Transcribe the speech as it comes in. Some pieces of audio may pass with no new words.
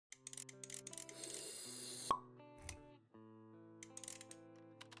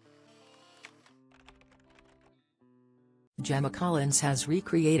Gemma Collins has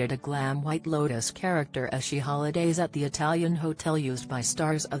recreated a glam White Lotus character as she holidays at the Italian hotel used by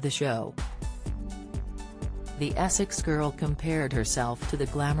stars of the show. The Essex girl compared herself to the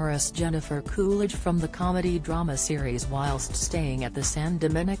glamorous Jennifer Coolidge from the comedy-drama series whilst staying at the San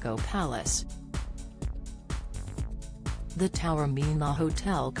Domenico Palace. The Taormina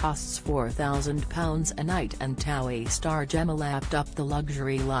Hotel costs £4,000 a night, and TOWIE star Gemma lapped up the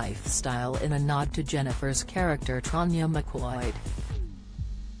luxury lifestyle in a nod to Jennifer's character Tanya McQuoid.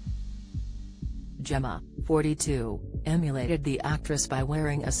 Gemma, 42, emulated the actress by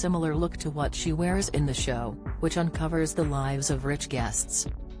wearing a similar look to what she wears in the show, which uncovers the lives of rich guests.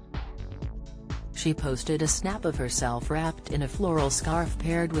 She posted a snap of herself wrapped in a floral scarf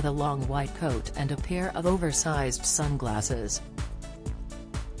paired with a long white coat and a pair of oversized sunglasses.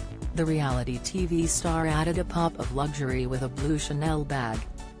 The reality TV star added a pop of luxury with a blue Chanel bag.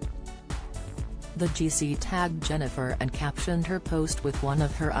 The GC tagged Jennifer and captioned her post with one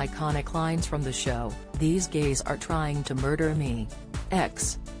of her iconic lines from the show, "These gays are trying to murder me.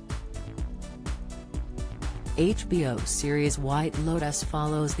 X." HBO series White Lotus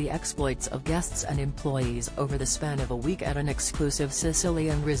follows the exploits of guests and employees over the span of a week at an exclusive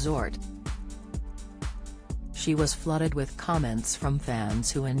Sicilian resort. She was flooded with comments from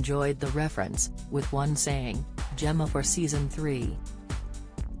fans who enjoyed the reference, with one saying, "Gemma for Season 3.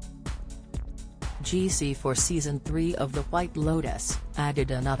 GC for Season 3 of The White Lotus,"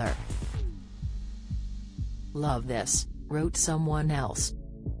 added another. "Love this," wrote someone else.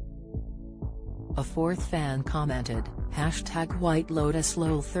 A fourth fan commented,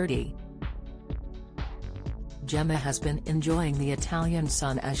 #WhiteLotusLol30. Gemma has been enjoying the Italian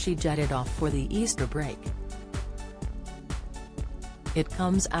sun as she jetted off for the Easter break. It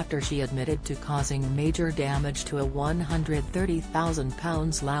comes after she admitted to causing major damage to a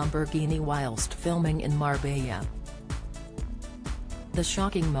 £130,000 Lamborghini whilst filming in Marbella. The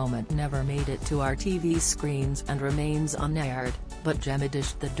shocking moment never made it to our TV screens and remains unaired, but Gemma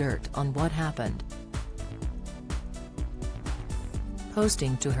dished the dirt on what happened.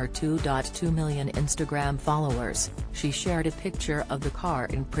 Posting to her 2.2 million Instagram followers, she shared a picture of the car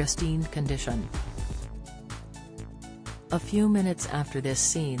in pristine condition. "A few minutes after this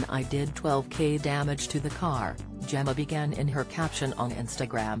scene I did 12k damage to the car," Gemma began in her caption on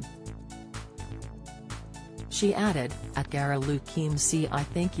Instagram. She added, @GaraLukimC I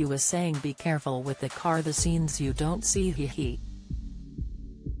think you was saying be careful with the car, the scenes you don't see hehe.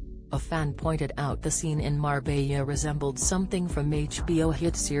 A fan pointed out the scene in Marbella resembled something from HBO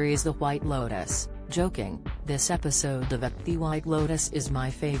hit series The White Lotus, joking, "This episode of The White Lotus is my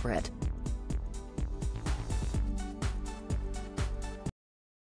favorite."